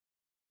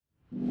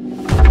Thank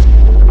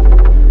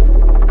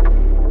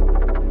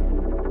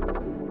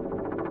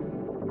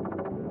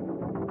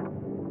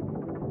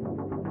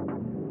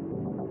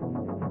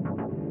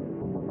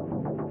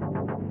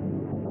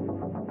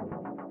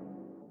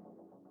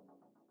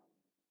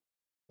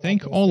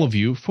all of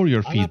you for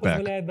your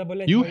feedback.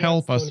 You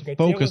help us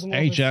focus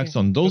Ajax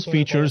on those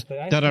features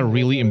that are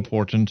really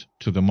important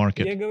to the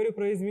market.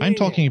 I'm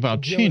talking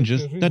about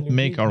changes that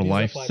make our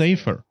life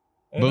safer.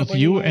 Both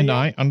you and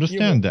I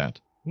understand that.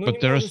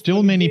 But there are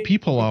still many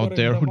people out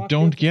there who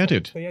don't get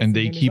it, and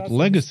they keep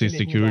legacy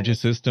security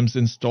systems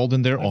installed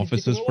in their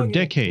offices for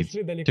decades.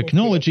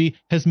 Technology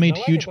has made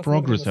huge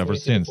progress ever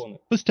since.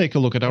 Let's take a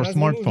look at our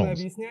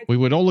smartphones. We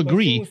would all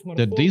agree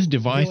that these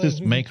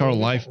devices make our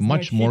life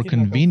much more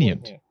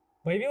convenient.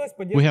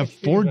 We have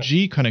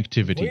 4G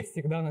connectivity.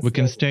 We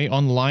can stay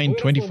online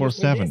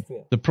 24/7.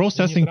 The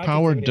processing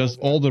power does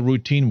all the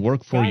routine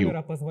work for you.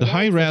 The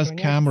high-res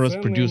cameras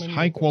produce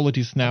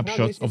high-quality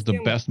snapshots of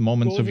the best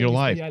moments of your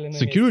life.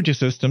 Security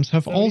systems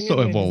have also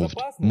evolved.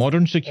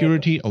 Modern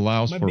security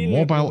allows for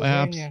mobile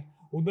apps,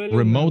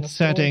 remote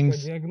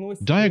settings,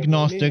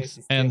 diagnostics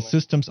and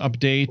systems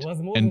update,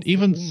 and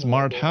even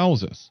smart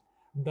houses,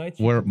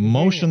 where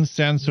motion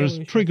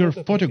sensors trigger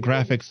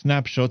photographic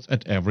snapshots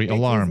at every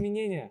alarm.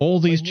 All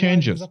these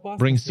changes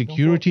bring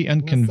security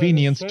and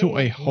convenience to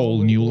a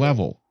whole new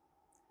level.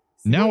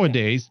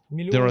 Nowadays,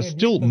 there are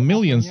still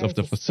millions of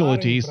the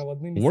facilities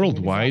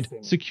worldwide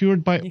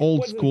secured by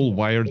old-school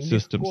wired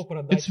systems.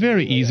 It's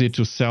very easy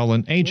to sell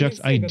an Ajax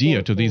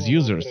idea to these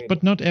users,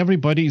 but not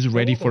everybody is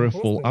ready for a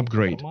full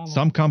upgrade.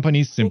 Some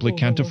companies simply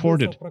can't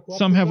afford it.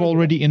 Some have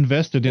already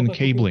invested in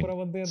cabling.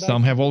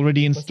 Some have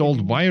already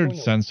installed wired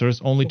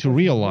sensors only to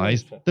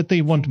realize that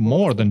they want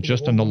more than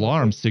just an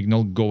alarm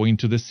signal going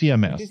to the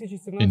CMS.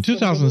 In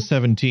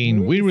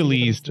 2017, we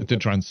released the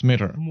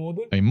transmitter,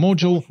 a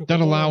module that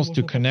allows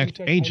to connect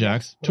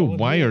Ajax to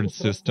wired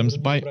systems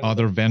by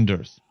other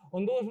vendors.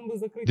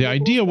 The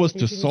idea was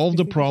to solve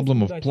the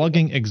problem of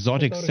plugging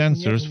exotic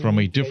sensors from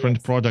a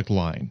different product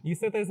line.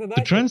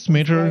 The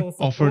transmitter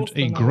offered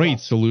a great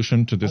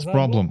solution to this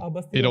problem.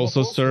 It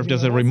also served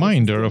as a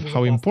reminder of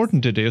how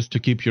important it is to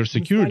keep your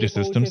security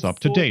systems up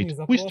to date.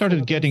 We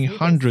started getting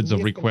hundreds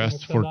of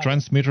requests for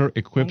transmitter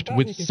equipped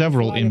with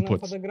several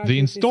inputs.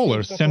 The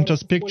installers sent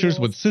us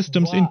pictures with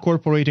systems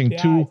incorporating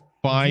 2,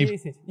 5,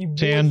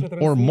 10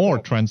 or more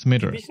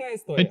transmitters.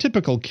 A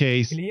typical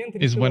case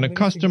is when a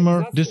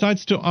customer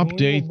decides to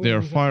update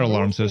their fire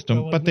alarm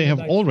system, but they have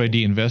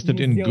already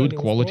invested in good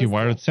quality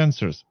wired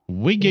sensors.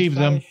 We gave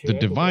them the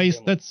device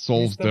that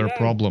solves their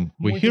problem.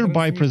 We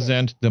hereby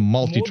present the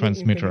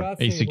MultiTransmitter,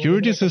 a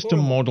security system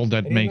model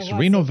that makes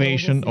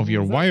renovation of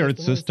your wired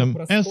system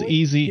as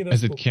easy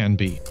as it can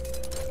be.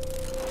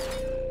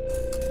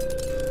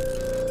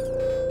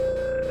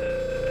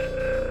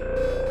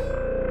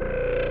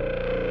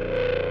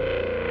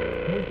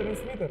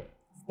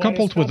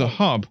 Coupled with a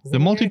hub, the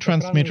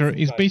MultiTransmitter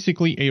is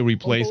basically a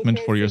replacement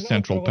for your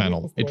central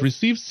panel. It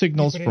receives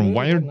signals from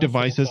wired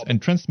devices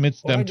and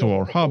transmits them to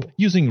our hub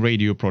using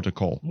radio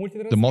protocol.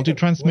 The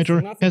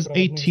MultiTransmitter has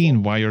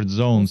 18 wired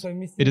zones.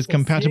 It is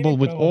compatible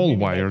with all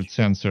wired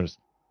sensors.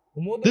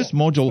 This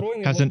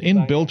module has an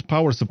inbuilt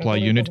power supply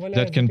unit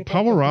that can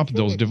power up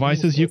those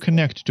devices you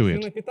connect to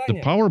it. The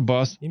power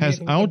bus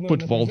has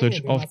output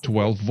voltage of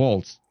 12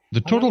 volts. The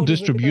total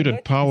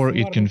distributed power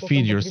it can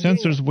feed your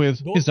sensors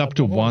with is up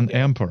to 1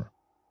 ampere.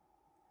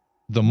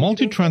 The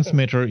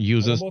MultiTransmitter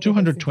uses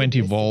 220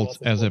 volts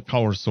as a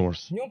power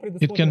source.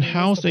 It can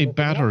house a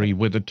battery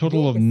with a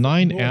total of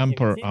 9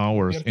 ampere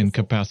hours in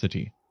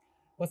capacity.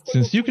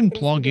 Since you can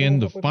plug in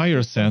the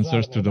fire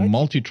sensors to the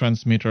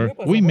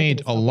MultiTransmitter, we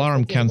made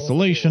alarm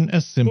cancellation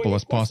as simple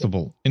as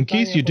possible. In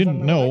case you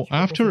didn't know,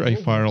 after a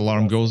fire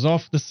alarm goes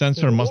off, the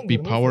sensor must be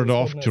powered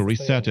off to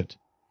reset it.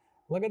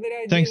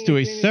 Thanks to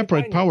a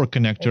separate power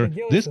connector,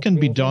 this can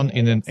be done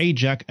in an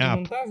Ajax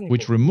app,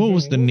 which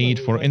removes the need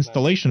for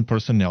installation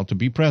personnel to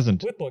be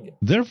present.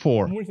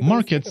 Therefore,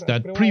 markets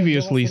that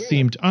previously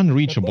seemed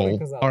unreachable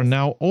are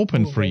now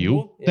open for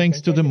you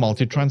thanks to the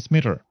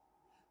MultiTransmitter.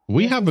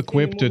 We have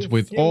equipped it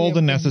with all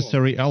the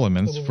necessary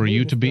elements for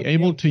you to be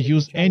able to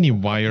use any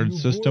wired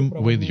system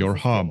with your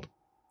hub.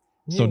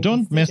 So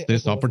don't miss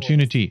this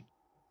opportunity.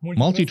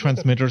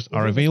 MultiTransmitters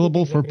are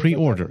available for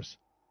pre-orders.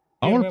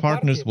 Our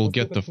partners will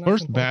get the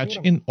first batch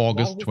in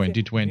August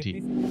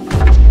 2020.